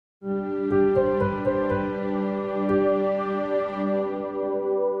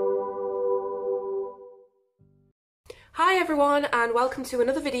everyone, and welcome to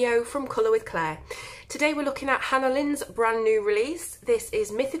another video from Colour with Claire. Today we're looking at Hannah Lynn's brand new release. This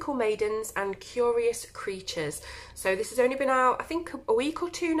is Mythical Maidens and Curious Creatures. So this has only been out, I think, a week or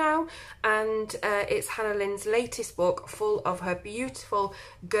two now, and it's Hannah Lynn's latest book full of her beautiful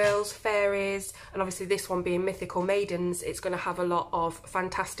girls, fairies, and obviously this one being Mythical Maidens, it's going to have a lot of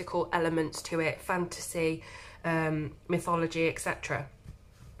fantastical elements to it, fantasy, mythology, etc.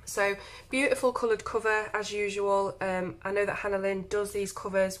 So beautiful coloured cover as usual. I know that Hannah Lynn does these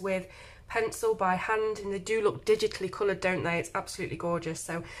covers with pencil by hand and they do look digitally coloured, don't they? It's absolutely gorgeous.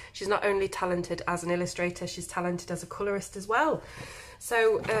 So she's not only talented as an illustrator, she's talented as a colourist as well.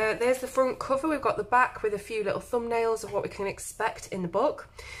 So there's the front cover. We've got the back with a few little thumbnails of what we can expect in the book.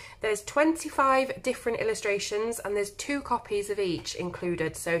 There's 25 different illustrations and there's 2 copies of each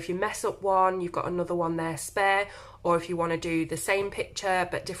included. So if you mess up one, you've got another one there spare, or if you want to do the same picture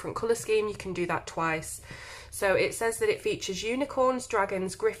but different colour scheme, you can do that twice. So it says that it features unicorns,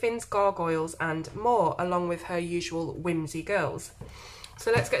 dragons, griffins, gargoyles and more, along with her usual whimsy girls.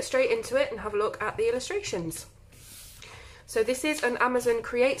 So let's get straight into it and have a look at the illustrations. So this is an Amazon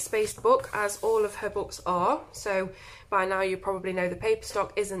Create-based book, as all of her books are. So by now you probably know the paper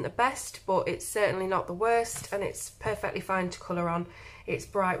stock isn't the best, but it's certainly not the worst, and it's perfectly fine to colour on. It's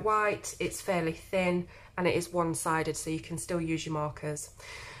bright white, it's fairly thin, and it is one-sided, so you can still use your markers.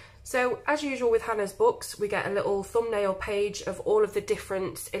 So as usual with Hannah's books, we get a little thumbnail page of all of the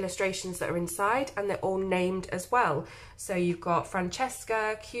different illustrations that are inside, and they're all named as well. So you've got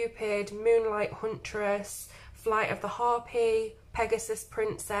Francesca, Cupid, Moonlight Huntress, Flight of the Harpy, Pegasus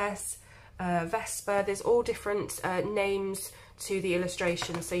Princess, Vesper. There's all different names to the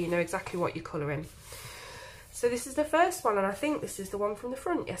illustration, so you know exactly what you're colouring. So this is the first one, and I think this is the one from the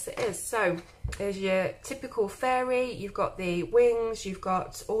front. Yes, it is. So there's your typical fairy. You've got the wings. You've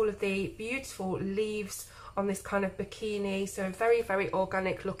got all of the beautiful leaves on this kind of bikini. So a very, very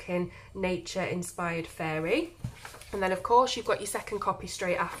organic looking nature-inspired fairy. And then, of course, you've got your second copy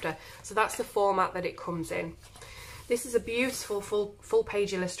straight after. So that's the format that it comes in. This is a beautiful full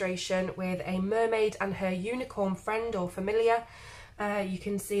page illustration with a mermaid and her unicorn friend or familiar. You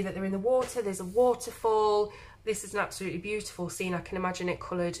can see that they're in the water. There's a waterfall. This is an absolutely beautiful scene. I can imagine it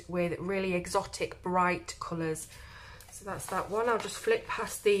coloured with really exotic, bright colours. So that's that one. I'll just flip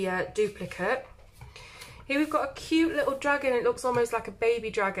past the duplicate. Here we've got a cute little dragon. It looks almost like a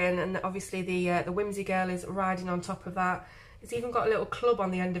baby dragon, and obviously the whimsy girl is riding on top of that. It's even got a little club on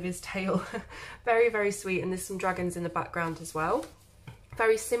the end of his tail. Very, very sweet, and there's some dragons in the background as well.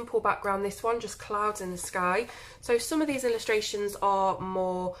 Very simple background, this one, just clouds in the sky. So some of these illustrations are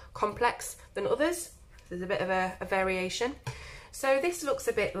more complex than others. There's a bit of a variation. So this looks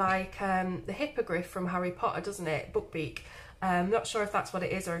a bit like the hippogriff from Harry Potter, doesn't it? Buckbeak. I'm not sure if that's what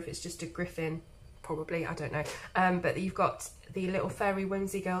it is or if it's just a griffin. Probably, I don't know. But you've got the little fairy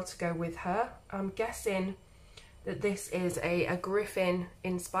whimsy girl to go with her. I'm guessing that this is a griffin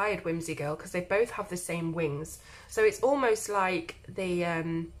inspired whimsy girl because they both have the same wings. So it's almost like the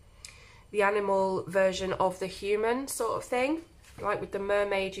animal version of the human sort of thing. Like with the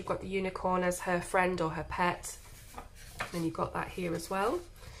mermaid, you've got the unicorn as her friend or her pet. And you've got that here as well.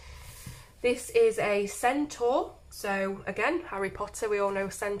 This is a centaur. So again, Harry Potter, we all know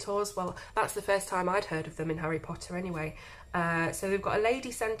centaurs. Well, that's the first time I'd heard of them in Harry Potter anyway. So we've got a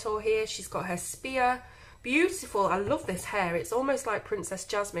lady centaur here. She's got her spear. Beautiful. I love this hair. It's almost like Princess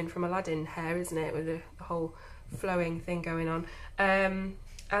Jasmine from Aladdin hair, isn't it? With the whole flowing thing going on. And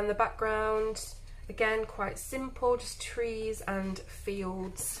the background, again, quite simple, just trees and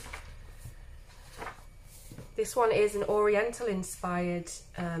fields. This one is an Oriental inspired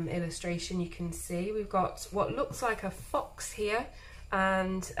illustration. You can see we've got what looks like a fox here,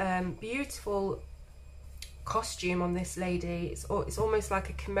 and beautiful costume on this lady. It's almost like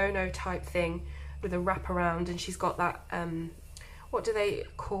a kimono type thing with a wrap around, and she's got that what do they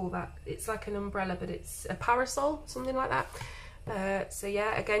call that? It's like an umbrella, but it's a parasol, something like that. So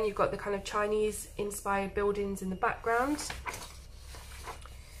yeah, again, you've got the kind of Chinese inspired buildings in the background.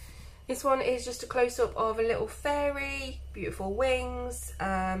 This one is just a close-up of a little fairy, beautiful wings,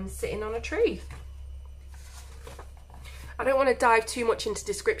 sitting on a tree. I don't want to dive too much into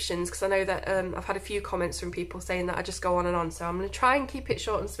descriptions because I know that I've had a few comments from people saying that I just go on and on, so I'm going to try and keep it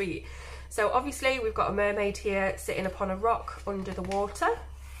short and sweet. So obviously we've got a mermaid here sitting upon a rock under the water.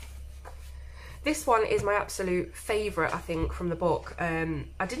 This one is my absolute favourite, I think, from the book.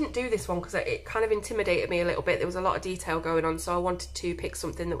 I didn't do this one because it kind of intimidated me a little bit. There was a lot of detail going on, so I wanted to pick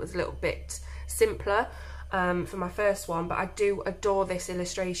something that was a little bit simpler for my first one. But I do adore this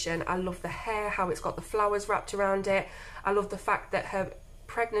illustration. I love the hair, how it's got the flowers wrapped around it. I love the fact that her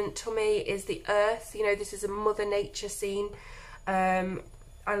pregnant tummy is the earth. You know, this is a Mother Nature scene.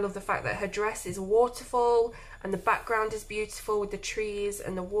 I love the fact that her dress is waterfall and the background is beautiful with the trees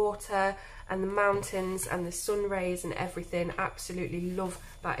and the water and the mountains and the sun rays and everything. Absolutely love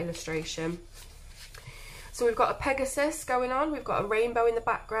that illustration. So we've got a Pegasus going on, we've got a rainbow in the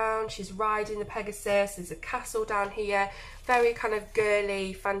background, she's riding the Pegasus, there's a castle down here, very kind of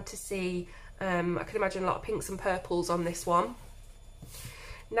girly, fantasy. I can imagine a lot of pinks and purples on this one.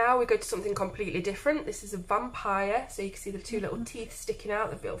 Now we go to something completely different. This is a vampire, so you can see the two little teeth sticking out,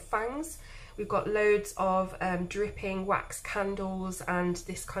 the little fangs. We've got loads of dripping wax candles and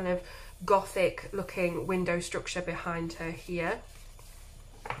this kind of gothic looking window structure behind her here.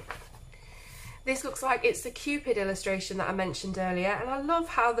 This looks like it's the Cupid illustration that I mentioned earlier, and I love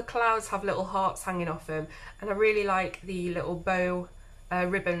how the clouds have little hearts hanging off them, and I really like the little bow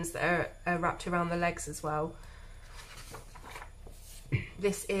ribbons that are wrapped around the legs as well.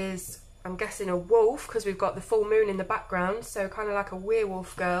 This is, I'm guessing, a wolf because we've got the full moon in the background, so kind of like a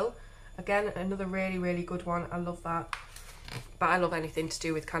werewolf girl. Again, another really, really good one. I love that. But I love anything to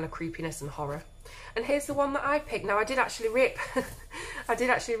do with kind of creepiness and horror. And here's the one that I picked. Now I did actually rip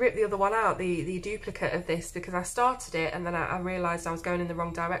the other one out, the duplicate of this, because I started it and then I realised I was going in the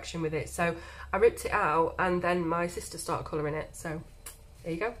wrong direction with it. So I ripped it out and then my sister started colouring it. So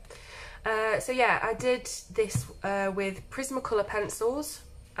there you go. So yeah, I did this with Prismacolor pencils,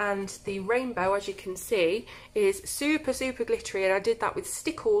 and the rainbow, as you can see, is super, super glittery, and I did that with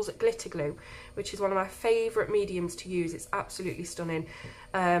Stickles glitter glue, which is one of my favourite mediums to use. It's absolutely stunning.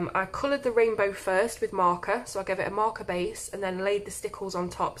 I coloured the rainbow first with marker, so I gave it a marker base and then laid the Stickles on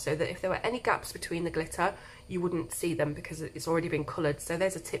top so that if there were any gaps between the glitter, you wouldn't see them because it's already been coloured. So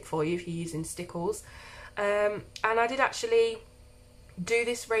there's a tip for you if you're using Stickles. And I did actually do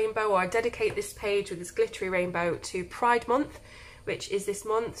this rainbow, or I dedicate this page with this glittery rainbow to Pride Month, which is this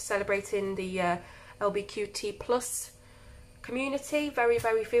month, celebrating the LGBTQ+ community.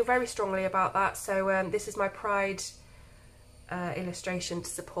 Feel very strongly about that. So this is my Pride illustration to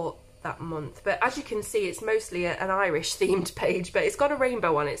support that month. But as you can see, it's mostly an Irish themed page, but it's got a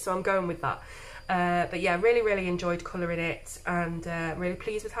rainbow on it, so I'm going with that. But yeah, really, really enjoyed colouring it, and really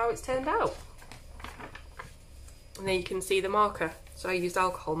pleased with how it's turned out. And there you can see the marker. So I used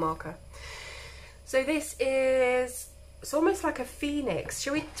alcohol marker. So this is, it's almost like a phoenix.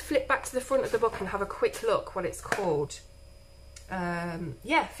 Shall we flip back to the front of the book and have a quick look what it's called?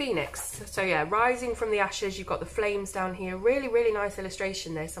 Yeah, phoenix. So yeah, rising from the ashes, you've got the flames down here. Really, really nice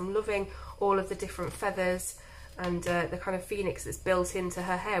illustration this. I'm loving all of the different feathers and the kind of phoenix that's built into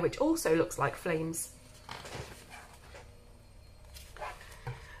her hair, which also looks like flames.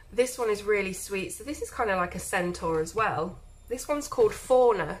 This one is really sweet. So this is kind of like a centaur as well. This one's called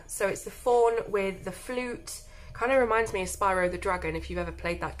Fauna. So it's the fawn with the flute. Kind of reminds me of Spyro the Dragon, if you've ever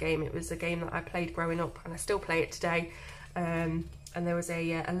played that game. It was a game that I played growing up and I still play it today. And there was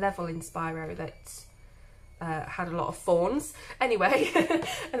a level in Spyro that had a lot of fawns. Anyway,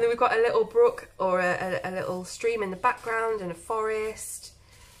 and then we've got a little brook or a little stream in the background and a forest.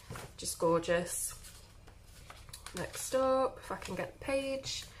 Just gorgeous. Next up, if I can get the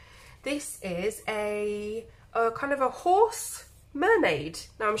page. This is a kind of a horse mermaid.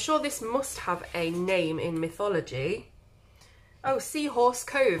 Now I'm sure this must have a name in mythology. Oh, Seahorse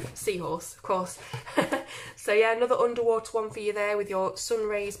Cove. Seahorse, of course. So yeah, another underwater one for you there with your sun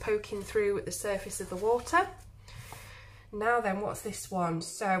rays poking through the surface of the water. Now then, what's this one?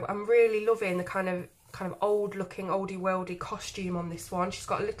 So I'm really loving the kind of old looking, oldie worldy costume on this one. She's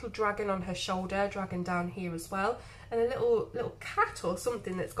got a little dragon on her shoulder, dragon down here as well, and a little cat or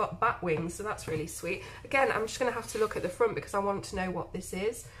something that's got bat wings, so that's really sweet. Again, I'm just going to have to look at the front because I want to know what this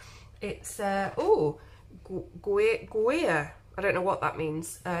is. It's oh, Guia. I don't know what that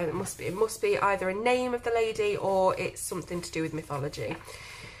means. It must be either a name of the lady or it's something to do with mythology.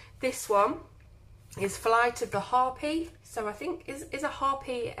 This one is Flight of the Harpy. So I think is a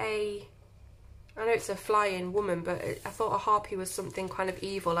harpy a, I know it's a flying woman, but I thought a harpy was something kind of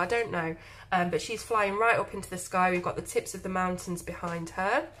evil. I don't know. But she's flying right up into the sky. We've got the tips of the mountains behind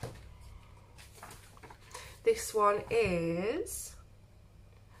her. This one is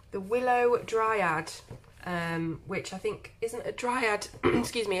the Willow Dryad, which I think isn't a dryad,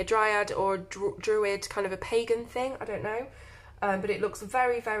 excuse me, a dryad or druid, kind of a pagan thing. I don't know. But it looks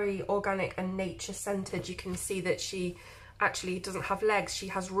very, very organic and nature-centered. You can see that she actually doesn't have legs. She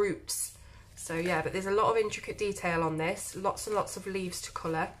has roots. So yeah, but there's a lot of intricate detail on this, lots and lots of leaves to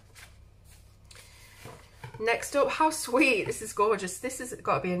colour. Next up, how sweet, this is gorgeous. This has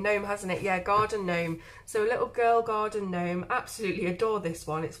got to be a gnome, hasn't it? Yeah, garden gnome. So a little girl garden gnome, absolutely adore this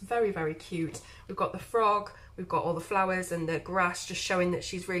one. It's very, very cute. We've got the frog, we've got all the flowers and the grass just showing that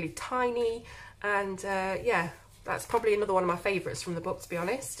she's really tiny. And yeah, that's probably another one of my favourites from the book, to be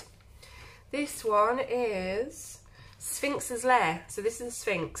honest. This one is Sphinx's Lair. So this is a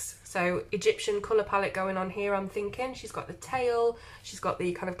Sphinx. So Egyptian colour palette going on here, I'm thinking. She's got the tail, she's got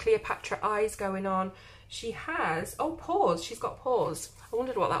the kind of Cleopatra eyes going on. She has, oh, paws, she's got paws. I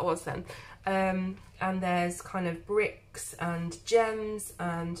wondered what that was then. And there's kind of bricks and gems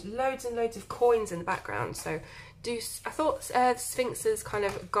and loads of coins in the background. So I thought Sphinx's kind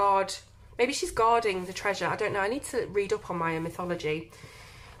of guard, maybe she's guarding the treasure. I don't know, I need to read up on my mythology.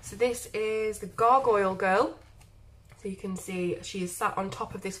 So this is the Gargoyle Girl. So you can see she is sat on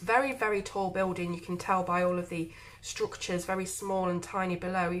top of this very, very tall building. You can tell by all of the structures, very small and tiny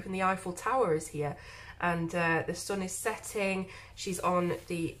below. Even the Eiffel Tower is here. And the sun is setting. She's on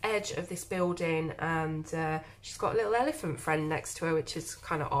the edge of this building, and she's got a little elephant friend next to her, which is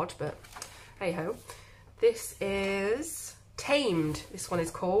kind of odd, but hey ho. This is Tamed, this one is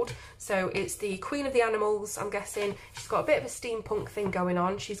called. So it's the Queen of the Animals, I'm guessing. She's got a bit of a steampunk thing going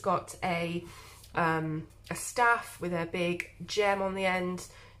on. She's got a staff with a big gem on the end.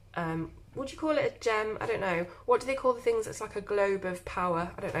 Would you call it a gem? I don't know. What do they call the things that's like a globe of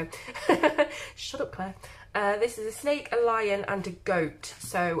power? I don't know. Shut up, Claire. This is a snake, a lion and a goat.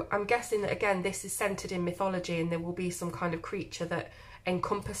 So I'm guessing that, again, this is centred in mythology and there will be some kind of creature that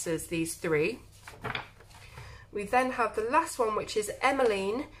encompasses these three. We then have the last one, which is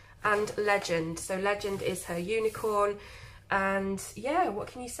Emmeline and Legend. So Legend is her unicorn. And yeah, what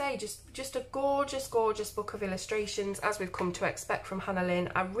can you say? Just a gorgeous, gorgeous book of illustrations, as we've come to expect from Hannah Lynn.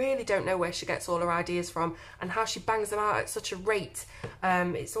 I really don't know where she gets all her ideas from and how she bangs them out at such a rate.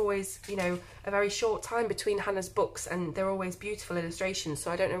 It's always, you know, a very short time between Hannah's books and they're always beautiful illustrations. So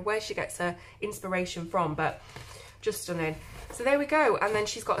I don't know where she gets her inspiration from, but just stunning. So there we go. And then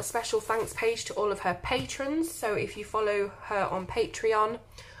she's got a special thanks page to all of her patrons. So if you follow her on Patreon,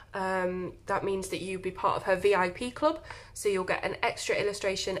 that means that you'll be part of her VIP club, so you'll get an extra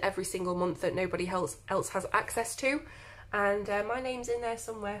illustration every single month that nobody else has access to, and my name's in there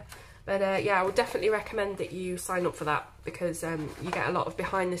somewhere. But yeah, I would definitely recommend that you sign up for that, because you get a lot of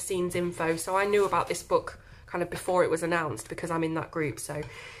behind the scenes info. So I knew about this book kind of before it was announced because I'm in that group. So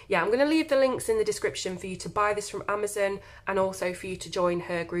yeah, I'm going to leave the links in the description for you to buy this from Amazon, and also for you to join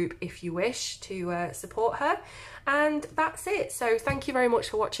her group if you wish to support her. And that's it. So thank you very much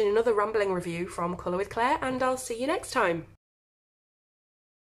for watching another rambling review from Colour with Claire, and I'll see you next time.